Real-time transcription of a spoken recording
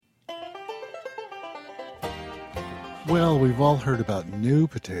Well, we've all heard about new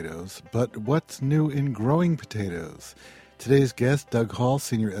potatoes, but what's new in growing potatoes? Today's guest, Doug Hall,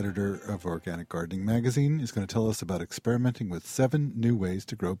 senior editor of Organic Gardening Magazine, is going to tell us about experimenting with 7 new ways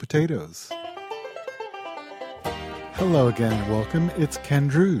to grow potatoes. Hello again and welcome. It's Ken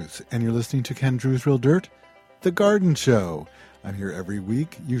Drews, and you're listening to Ken Drews Real Dirt, the garden show. I'm here every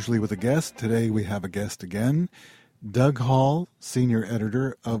week, usually with a guest. Today we have a guest again, Doug Hall, senior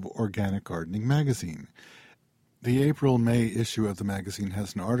editor of Organic Gardening Magazine. The April-May issue of the magazine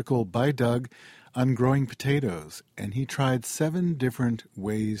has an article by Doug on growing potatoes, and he tried 7 different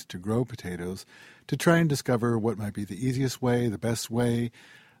ways to grow potatoes to try and discover what might be the easiest way, the best way,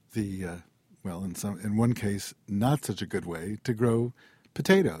 in one case, not such a good way to grow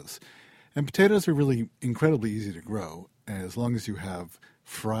potatoes. And potatoes are really incredibly easy to grow as long as you have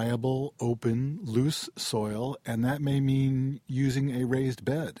friable, open, loose soil, and that may mean using a raised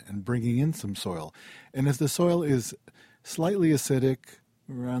bed and bringing in some soil. And if the soil is slightly acidic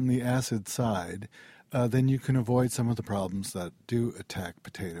or on the acid side, then you can avoid some of the problems that do attack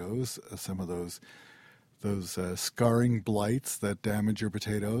potatoes, some of those scarring blights that damage your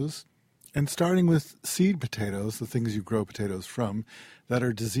potatoes. And starting with seed potatoes, the things you grow potatoes from, that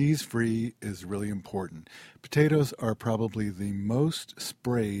are disease-free is really important. Potatoes are probably the most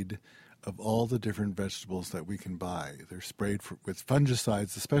sprayed of all the different vegetables that we can buy. They're sprayed with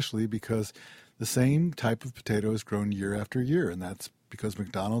fungicides, especially because the same type of potato is grown year after year, and that's because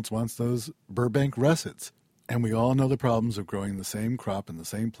McDonald's wants those Burbank russets. And we all know the problems of growing the same crop in the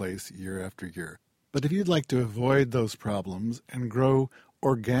same place year after year. But if you'd like to avoid those problems and grow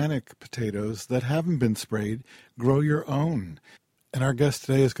organic potatoes that haven't been sprayed, grow your own. And our guest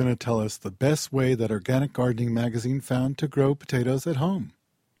today is going to tell us the best way that Organic Gardening Magazine found to grow potatoes at home.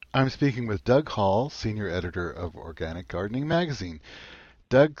 I'm speaking with Doug Hall, senior editor of Organic Gardening Magazine.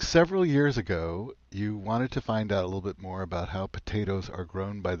 Doug, several years ago, you wanted to find out a little bit more about how potatoes are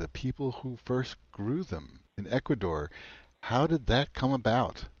grown by the people who first grew them in Ecuador. How did that come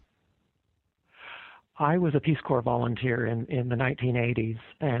about? I was a Peace Corps volunteer in the 1980s,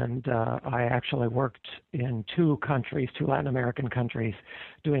 and I actually worked in 2 Latin American countries,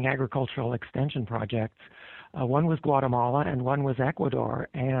 doing agricultural extension projects. One was Guatemala and one was Ecuador,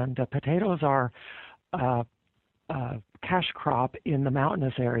 and potatoes are a cash crop in the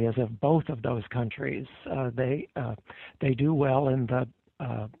mountainous areas of both of those countries. They do well in the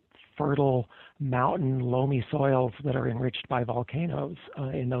fertile mountain loamy soils that are enriched by volcanoes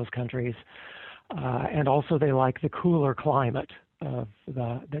in those countries. And also they like the cooler climate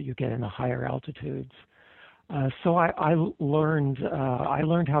that you get in the higher altitudes. So I learned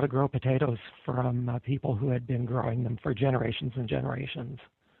how to grow potatoes from people who had been growing them for generations and generations.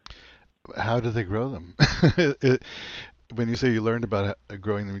 How do they grow them? When you say you learned about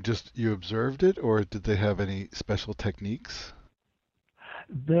growing them, you observed it, or did they have any special techniques?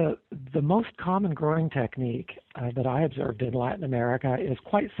 The most common growing technique that I observed in Latin America is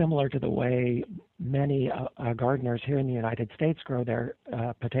quite similar to the way many gardeners here in the United States grow their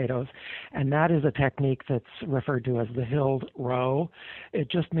potatoes, and that is a technique that's referred to as the hilled row. It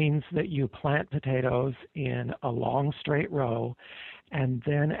just means that you plant potatoes in a long straight row, and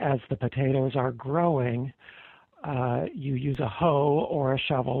then as the potatoes are growing, you use a hoe or a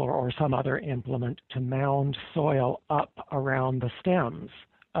shovel or some other implement to mound soil up around the stems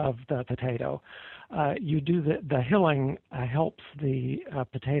of the potato. You do the hilling helps the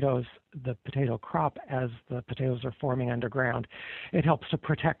potato crop as the potatoes are forming underground. It helps to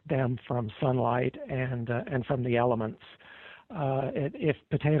protect them from sunlight and from the elements. If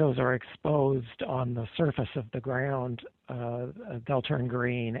potatoes are exposed on the surface of the ground, they'll turn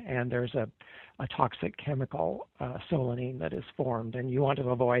green, and there's a toxic chemical, solanine, that is formed, and you want to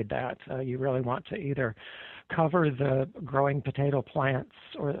avoid that. You really want to either cover the growing potato plants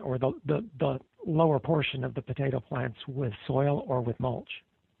or the lower portion of the potato plants with soil or with mulch.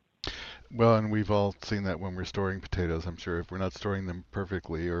 Well, and we've all seen that when we're storing potatoes, I'm sure, if we're not storing them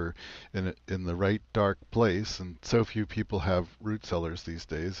perfectly or in the right dark place, and so few people have root cellars these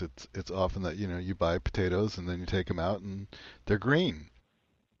days, it's often that, you buy potatoes and then you take them out and they're green.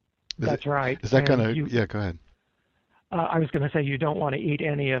 That's right. Is that kind of, yeah, go ahead. I was going to say you don't want to eat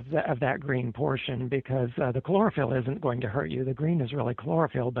any of that green portion because the chlorophyll isn't going to hurt you. The green is really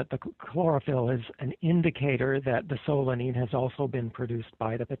chlorophyll, but the chlorophyll is an indicator that the solanine has also been produced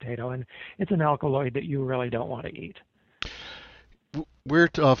by the potato, and it's an alkaloid that you really don't want to eat. We're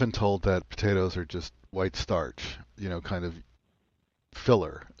often told that potatoes are just white starch, kind of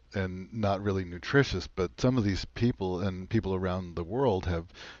filler and not really nutritious, but some of these people and people around the world have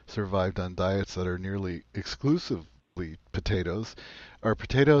survived on diets that are nearly exclusively potatoes. Are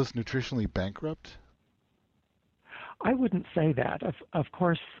potatoes nutritionally bankrupt? I wouldn't say that. Of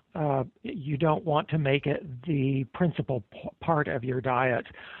course, you don't want to make it the principal part of your diet.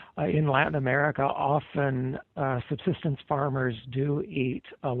 In Latin America, often subsistence farmers do eat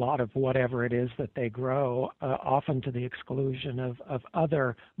a lot of whatever it is that they grow, often to the exclusion of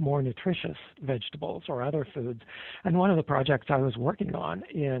other more nutritious vegetables or other foods. And one of the projects I was working on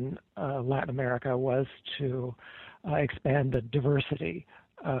in Latin America was to expand the diversity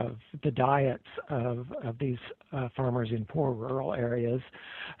of the diets of these farmers in poor rural areas.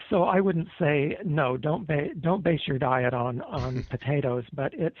 So I wouldn't say no. Don't base your diet on potatoes,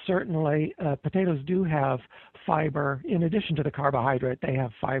 but it certainly potatoes do have fiber. In addition to the carbohydrate, they have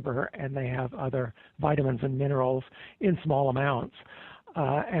fiber and they have other vitamins and minerals in small amounts.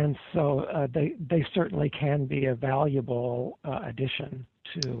 And so they certainly can be a valuable addition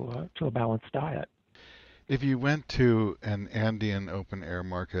to a balanced diet. If you went to an Andean open air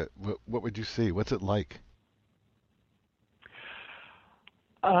market, what would you see? What's it like?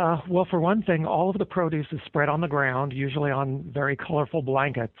 Well, for one thing, all of the produce is spread on the ground, usually on very colorful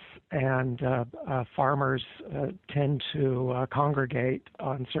blankets, and farmers tend to congregate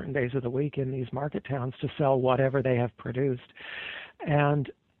on certain days of the week in these market towns to sell whatever they have produced. And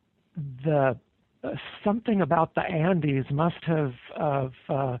the something about the Andes must have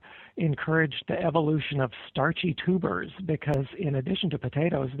encouraged the evolution of starchy tubers, because in addition to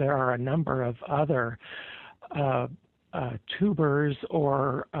potatoes, there are a number of other uh, tubers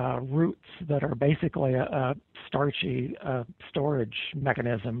or roots that are basically a starchy storage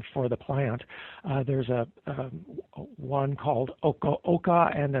mechanism for the plant. There's one called oca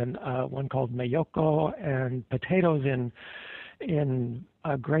and then one called mayoko, and potatoes in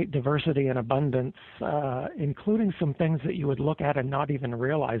a great diversity and abundance, including some things that you would look at and not even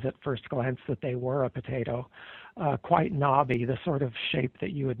realize at first glance that they were a potato. Quite knobby, the sort of shape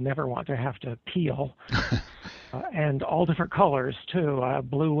that you would never want to have to peel. And all different colors too,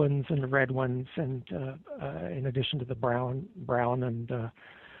 blue ones and red ones, and in addition to the brown and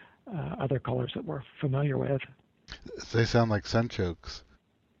other colors that we're familiar with. They sound like sunchokes,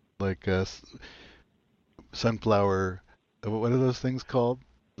 like sunflower. What are those things called?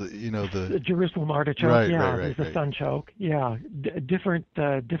 The The Jerusalem artichoke, right, yeah, right, there's a right, sunchoke, yeah, different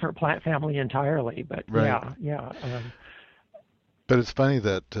plant family entirely, but right. yeah. But it's funny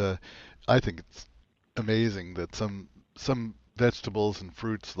that I think it's amazing that some vegetables and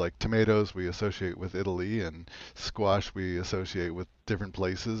fruits like tomatoes we associate with Italy, and squash we associate with different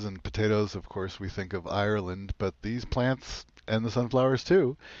places, and potatoes, of course, we think of Ireland. But these plants and the sunflowers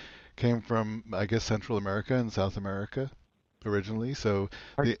too came from, I guess, Central America and South America originally. So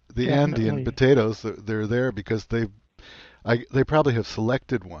Are the Andean definitely. potatoes, they're there because they probably have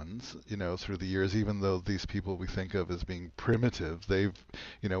selected ones, through the years, even though these people we think of as being primitive,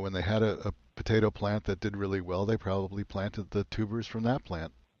 when they had a potato plant that did really well, they probably planted the tubers from that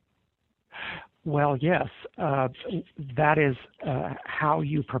plant. Well, yes, that is how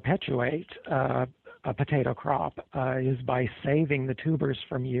you perpetuate a potato crop, is by saving the tubers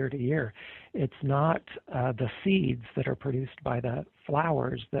from year to year. It's not the seeds that are produced by the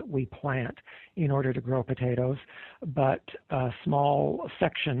flowers that we plant in order to grow potatoes, but small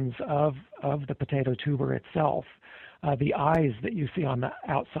sections of the potato tuber itself. The eyes that you see on the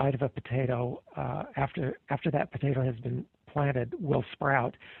outside of a potato, after that potato has been planted, will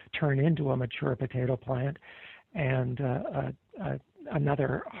sprout, turn into a mature potato plant, and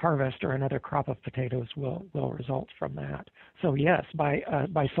another harvest or another crop of potatoes will result from that. So yes, by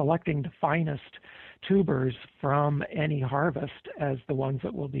selecting the finest tubers from any harvest as the ones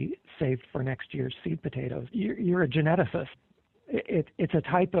that will be saved for next year's seed potatoes, you're a geneticist. It's a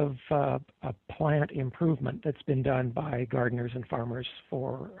type of a plant improvement that's been done by gardeners and farmers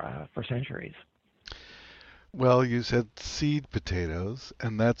for centuries. Well, you said seed potatoes,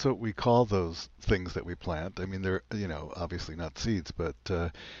 and that's what we call those things that we plant. I mean, they're, obviously not seeds, but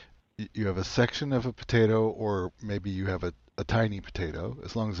you have a section of a potato, or maybe you have a tiny potato.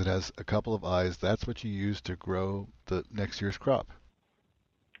 As long as it has a couple of eyes, that's what you use to grow the next year's crop.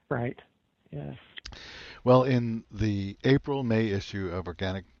 Right. Yes. Well, in the April-May issue of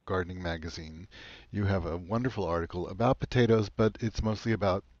Organic Gardening Magazine, you have a wonderful article about potatoes, but it's mostly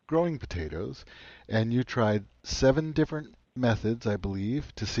about growing potatoes. And you tried 7 different methods, I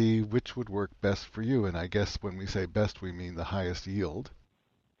believe, to see which would work best for you. And I guess when we say best, we mean the highest yield,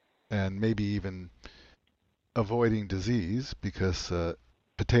 and maybe even avoiding disease, because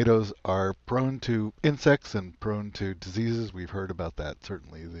potatoes are prone to insects and prone to diseases. We've heard about that,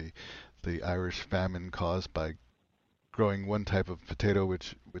 certainly the Irish famine caused by growing one type of potato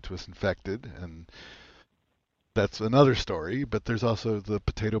which was infected, and that's another story. But there's also the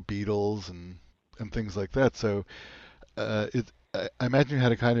potato beetles and things like that. So I imagine you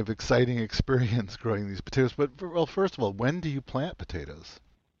had a kind of exciting experience growing these potatoes. But well, first of all, when do you plant potatoes?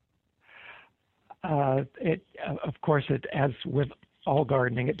 Of course, as with all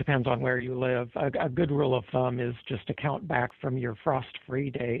gardening, it depends on where you live. A good rule of thumb is just to count back from your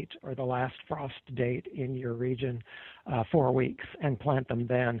frost-free date or the last frost date in your region, 4 weeks, and plant them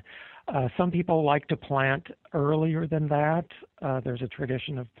then. Some people like to plant earlier than that. There's a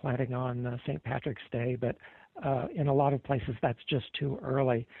tradition of planting on St. Patrick's Day, but in a lot of places that's just too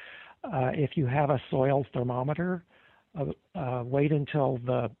early. If you have a soil thermometer, wait until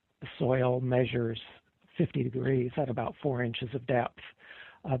the soil measures 50 degrees at about 4 inches of depth.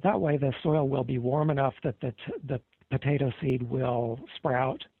 That way the soil will be warm enough that the potato seed will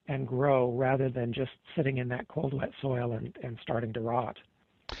sprout and grow rather than just sitting in that cold, wet soil and starting to rot.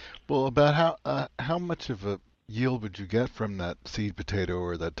 Well, about how much of a yield would you get from that seed potato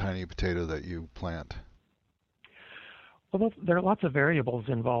or that tiny potato that you plant? Well, there are lots of variables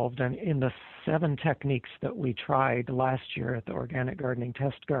involved, and in the 7 techniques that we tried last year at the Organic Gardening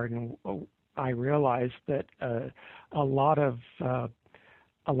Test Garden, I realized that a lot of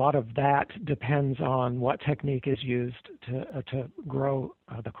that depends on what technique is used to grow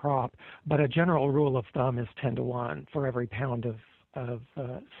the crop. But a general rule of thumb is 10 to 1 for every pound of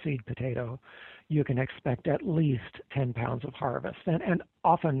seed potato. You can expect at least 10 pounds of harvest, and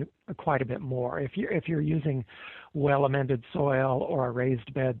often quite a bit more. If you're using well-amended soil or a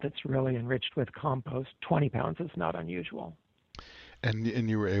raised bed that's really enriched with compost, 20 pounds is not unusual. And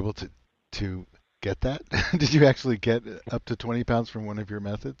you were able to get that? Did you actually get up to 20 pounds from one of your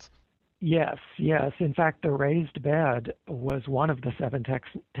methods? Yes, yes. In fact, the raised bed was one of the 7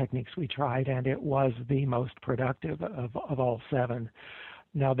 techniques we tried, and it was the most productive of all 7.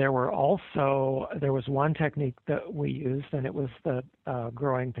 Now, there was one technique that we used, and it was the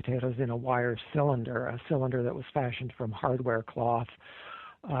growing potatoes in a wire cylinder, a cylinder that was fashioned from hardware cloth,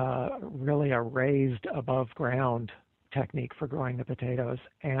 really a raised above ground technique for growing the potatoes.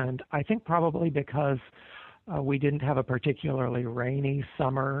 And I think probably because we didn't have a particularly rainy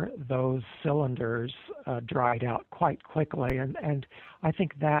summer, those cylinders dried out quite quickly, and I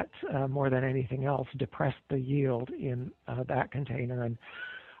think that more than anything else depressed the yield in that container. And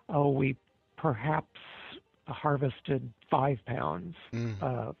we perhaps harvested 5 pounds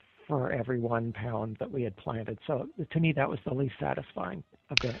Mm. for every 1 pound that we had planted. So to me, that was the least satisfying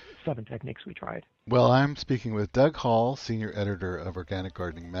of the 7 techniques we tried. Well, I'm speaking with Doug Hall, senior editor of Organic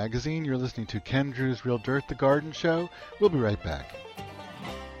Gardening Magazine. You're listening to Ken Drew's Real Dirt, the Garden Show. We'll be right back.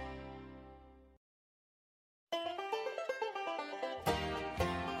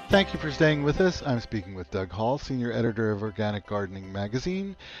 Thank you for staying with us. I'm speaking with Doug Hall, senior editor of Organic Gardening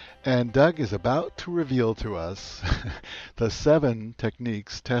Magazine, and Doug is about to reveal to us the 7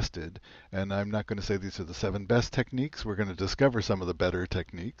 techniques tested. And I'm not going to say these are the 7 best techniques. We're going to discover some of the better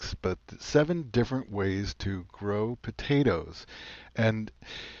techniques, but 7 different ways to grow potatoes. And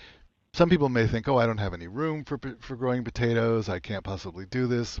some people may think, oh, I don't have any room for growing potatoes. I can't possibly do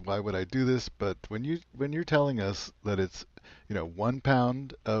this. Why would I do this? But when you're telling us that it's 1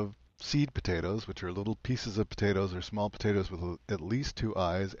 pound of seed potatoes, which are little pieces of potatoes or small potatoes with at least 2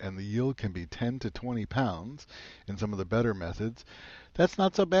 eyes, and the yield can be 10 to 20 pounds in some of the better methods, that's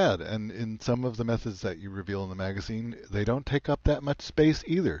not so bad. And in some of the methods that you reveal in the magazine, they don't take up that much space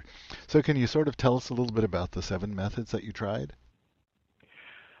either. So can you sort of tell us a little bit about the 7 methods that you tried?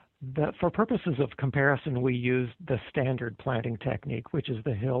 For purposes of comparison, we used the standard planting technique, which is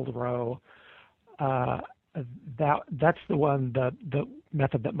the hilled row. That's the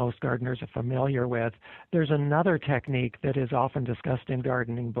method that most gardeners are familiar with. There's another technique that is often discussed in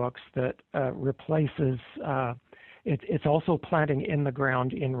gardening books that replaces. It's also planting in the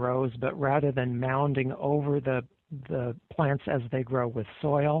ground in rows, but rather than mounding over the plants as they grow with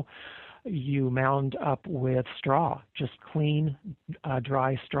soil, you mound up with straw, just clean,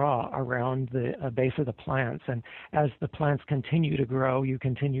 dry straw around the base of the plants. And as the plants continue to grow, you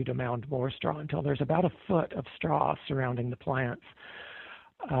continue to mound more straw until there's about a foot of straw surrounding the plants.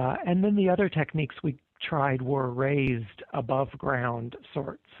 And then the other techniques we tried were raised above ground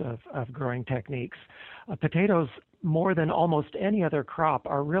sorts of growing techniques. Potatoes, more than almost any other crop,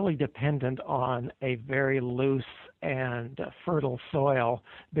 are really dependent on a very loose and fertile soil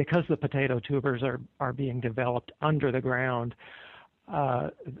because the potato tubers are being developed under the ground.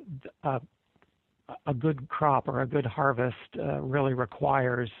 A good crop or a good harvest really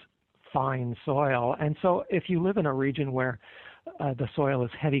requires fine soil. And so if you live in a region where the soil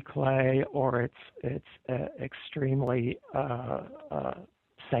is heavy clay or it's extremely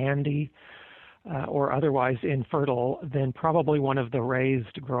sandy, or otherwise infertile, then probably one of the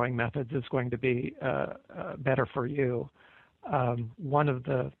raised growing methods is going to be better for you. One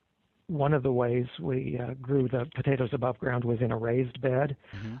of the ways we grew the potatoes above ground was in a raised bed.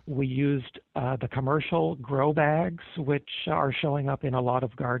 Mm-hmm. We used the commercial grow bags, which are showing up in a lot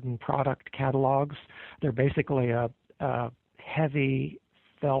of garden product catalogs. They're basically a heavy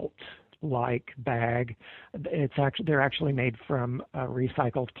felt-like bag. They're actually made from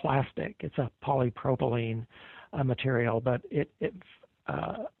recycled plastic. It's a polypropylene material, but it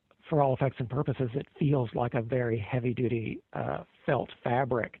for all effects and purposes, it feels like a very heavy-duty felt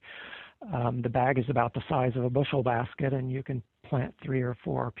fabric. The bag is about the size of a bushel basket, and you can plant 3 or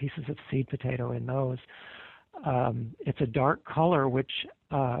 4 pieces of seed potato in those. It's a dark color, which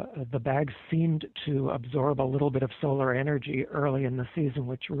the bag seemed to absorb a little bit of solar energy early in the season,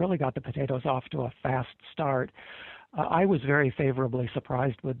 which really got the potatoes off to a fast start. I was very favorably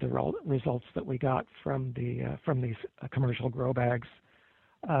surprised with the results that we got from these commercial grow bags.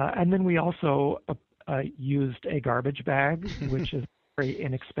 And then we also used a garbage bag, which is a very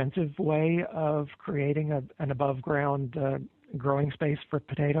inexpensive way of creating an above-ground growing space for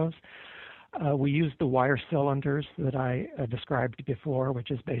potatoes. We used the wire cylinders that I described before, which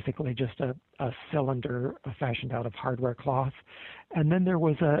is basically just a cylinder fashioned out of hardware cloth. And then there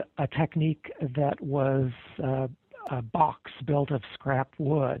was a technique that was a box built of scrap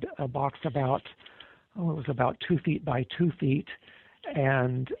wood, a box it was about 2 feet by 2 feet.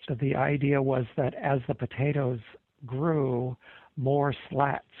 And the idea was that as the potatoes grew, more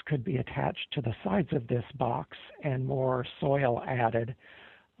slats could be attached to the sides of this box and more soil added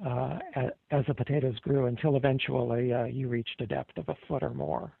as the potatoes grew, until eventually you reached a depth of 1 foot or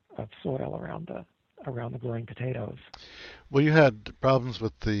more of soil around the growing potatoes. Well, you had problems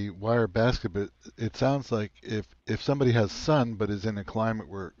with the wire basket, but it sounds like if somebody has sun but is in a climate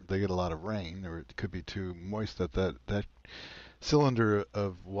where they get a lot of rain, or it could be too moist, that cylinder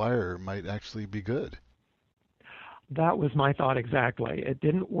of wire might actually be good. That was my thought exactly. It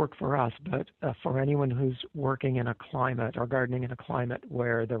didn't work for us, but for anyone who's working in a climate or gardening in a climate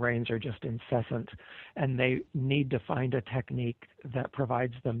where the rains are just incessant and they need to find a technique that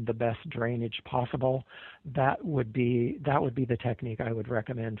provides them the best drainage possible, that would be the technique I would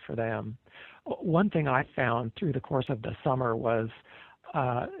recommend for them. One thing I found through the course of the summer was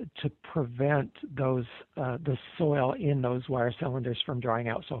to prevent the soil in those wire cylinders from drying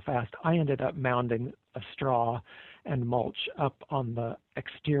out so fast, I ended up mounding a straw and mulch up on the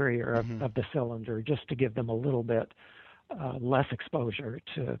exterior of the cylinder, just to give them a little bit less exposure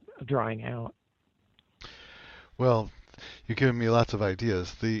to drying out. Well, you're giving me lots of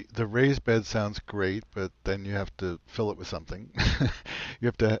ideas. The raised bed sounds great, but then you have to fill it with something. You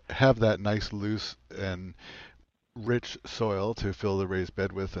have to have that nice, loose, and rich soil to fill the raised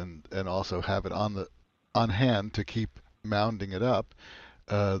bed with, and also have it on hand to keep mounding it up.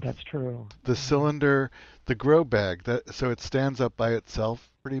 That's true. The cylinder, the grow bag, so it stands up by itself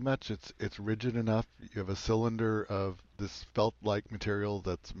pretty much. It's rigid enough. You have a cylinder of this felt-like material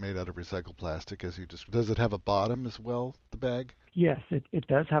that's made out of recycled plastic, as you just. Does it have a bottom as well, the bag? Yes, it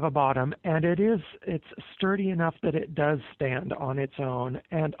does have a bottom, and it's sturdy enough that it does stand on its own.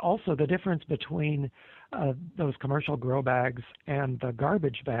 And also the difference between those commercial grow bags and the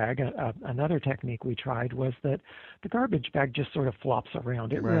garbage bag, another technique we tried, was that the garbage bag just sort of flops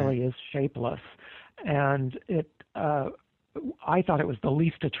around. It really is shapeless. And I thought it was the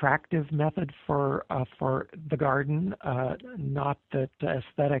least attractive method for the garden. Not that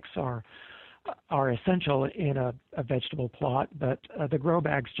aesthetics are essential in a vegetable plot, but the grow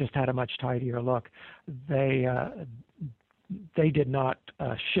bags just had a much tidier look. They did not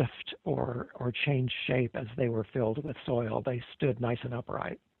shift or change shape as they were filled with soil. They stood nice and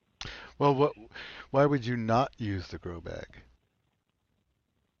upright. Well, why would you not use the grow bag?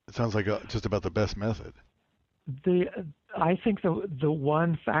 It sounds like just about the best method. I think the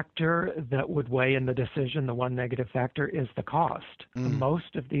one factor that would weigh in the decision, the one negative factor, is the cost.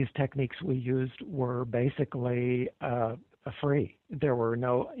 Most of these techniques we used were basically free. There were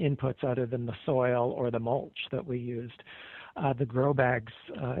no inputs other than the soil or the mulch that we used. The grow bags,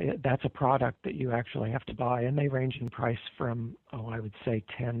 that's a product that you actually have to buy, and they range in price from, I would say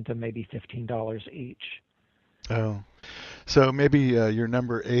 $10 to maybe $15 each. Oh, so maybe your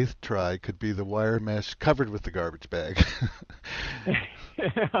number 8th try could be the wire mesh covered with the garbage bag.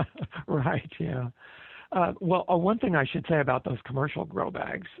 Right, yeah. Well, one thing I should say about those commercial grow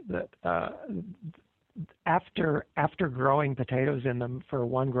bags, that after growing potatoes in them for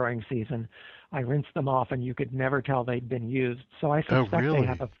one growing season, I rinsed them off, and you could never tell they'd been used. So I suspect they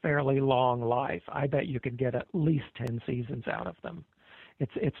have a fairly long life. I bet you could get at least 10 seasons out of them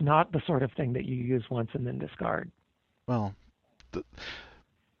It's not the sort of thing that you use once and then discard. Well, th-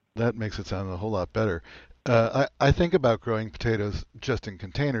 that makes it sound a whole lot better. I think about growing potatoes just in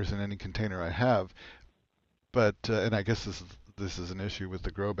containers in any container I have, but and I guess this is an issue with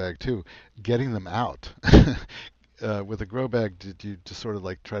the grow bag too, getting them out. With a grow bag, did you just sort of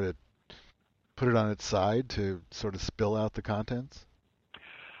like try to put it on its side to sort of spill out the contents?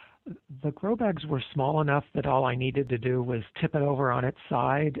 The grow bags were small enough that all I needed to do was tip it over on its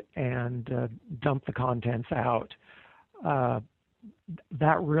side and dump the contents out. Uh,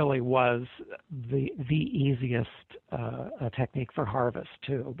 that really was the easiest technique for harvest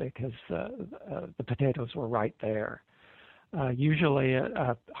too, because the potatoes were right there. Usually,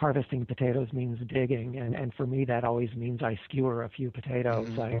 harvesting potatoes means digging, and for me that always means I skewer a few potatoes.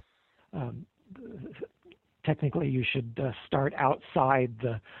 Mm-hmm. Um, Technically, you should start outside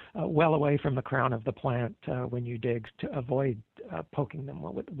well away from the crown of the plant when you dig to avoid poking them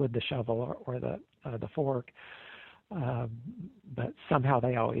with the shovel or the fork. But somehow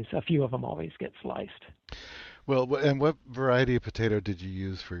a few of them always get sliced. Well, and what variety of potato did you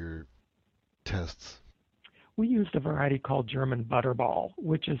use for your tests? We used a variety called German Butterball,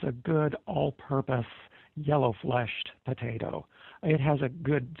 which is a good all-purpose yellow-fleshed potato. It's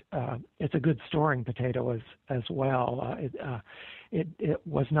a good storing potato as well. It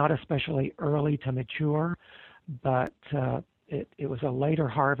was not especially early to mature, but it was a later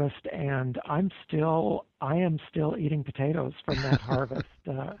harvest, and I am still eating potatoes from that harvest.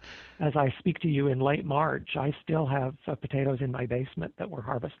 As I speak to you in late March, I still have potatoes in my basement that were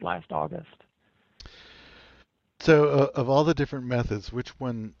harvested last August. So, of all the different methods, which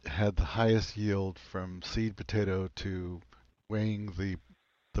one had the highest yield from seed potato to weighing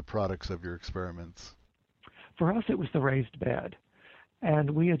the products of your experiments? For us, it was the raised bed. And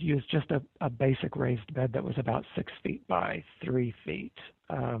we had used just a basic raised bed that was about 6 feet by 3 feet,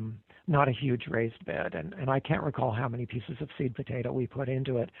 not a huge raised bed. And I can't recall how many pieces of seed potato we put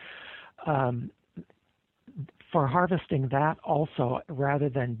into it. For harvesting that also, rather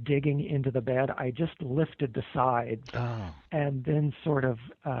than digging into the bed, I just lifted the sides and then sort of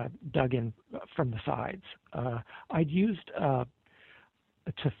dug in from the sides. I'd used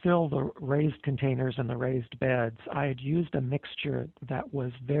to fill the raised containers and the raised beds, I had used a mixture that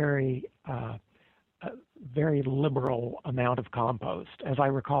was very liberal amount of compost. As I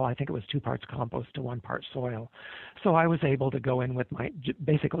recall, I think it was 2 parts compost to 1 part soil. So I was able to go in with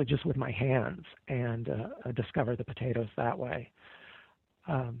basically just with my hands and discover the potatoes that way.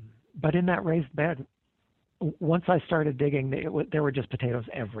 But in that raised bed, once I started digging, there were just potatoes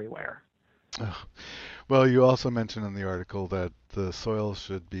everywhere. Oh. Well, you also mentioned in the article that the soil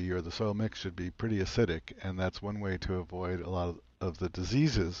the soil mix should be pretty acidic, and that's one way to avoid a lot of the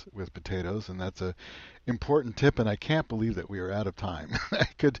diseases with potatoes, and that's a important tip, and I can't believe that we are out of time. I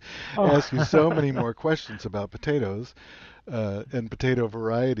could ask you so many more questions about potatoes and potato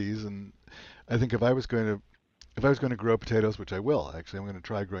varieties, and I think if I was going to grow potatoes, which I will, actually, I'm going to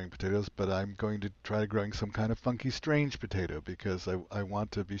try growing potatoes, but I'm going to try growing some kind of funky, strange potato because I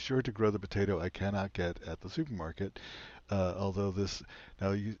want to be sure to grow the potato I cannot get at the supermarket. Although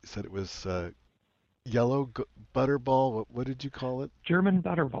now you said it was yellow butterball. What did you call it? German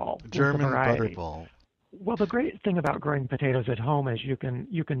Butterball. German Butterball. Well, the great thing about growing potatoes at home is you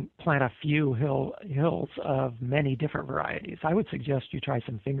can plant a few hills of many different varieties. I would suggest you try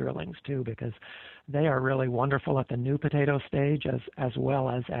some fingerlings too, because they are really wonderful at the new potato stage as well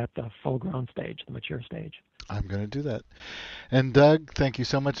as at the full-grown stage, the mature stage. I'm going to do that. And Doug, thank you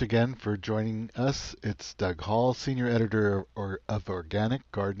so much again for joining us. It's Doug Hall, senior editor of Organic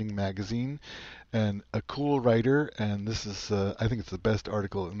Gardening Magazine, and a cool writer. And this is, I think, it's the best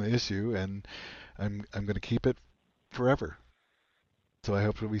article in the issue, and I'm going to keep it forever. So I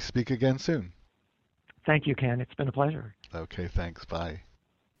hope that we speak again soon. Thank you, Ken. It's been a pleasure. Okay, thanks. Bye.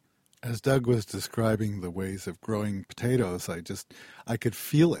 As Doug was describing the ways of growing potatoes, I could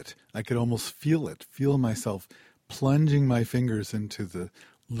feel it. I could almost feel myself plunging my fingers into the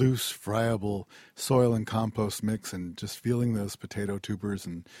loose, friable soil and compost mix and just feeling those potato tubers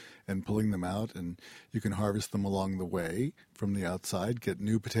and pulling them out. And you can harvest them along the way from the outside, get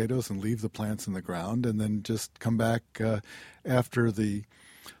new potatoes and leave the plants in the ground, and then just come back after the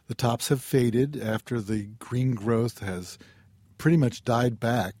tops have faded, after the green growth has pretty much died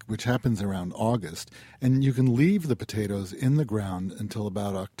back, which happens around August, and you can leave the potatoes in the ground until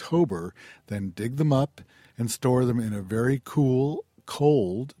about October, then dig them up and store them in a very cool,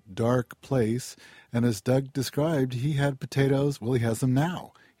 cold, dark place. And as Doug described, he had potatoes, well, he has them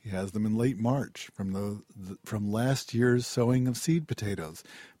now. He has them in late March from last year's sowing of seed potatoes.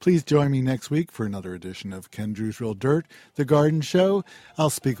 Please join me next week for another edition of Ken Drew's Real Dirt, The Garden Show. I'll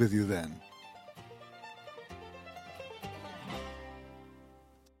speak with you then.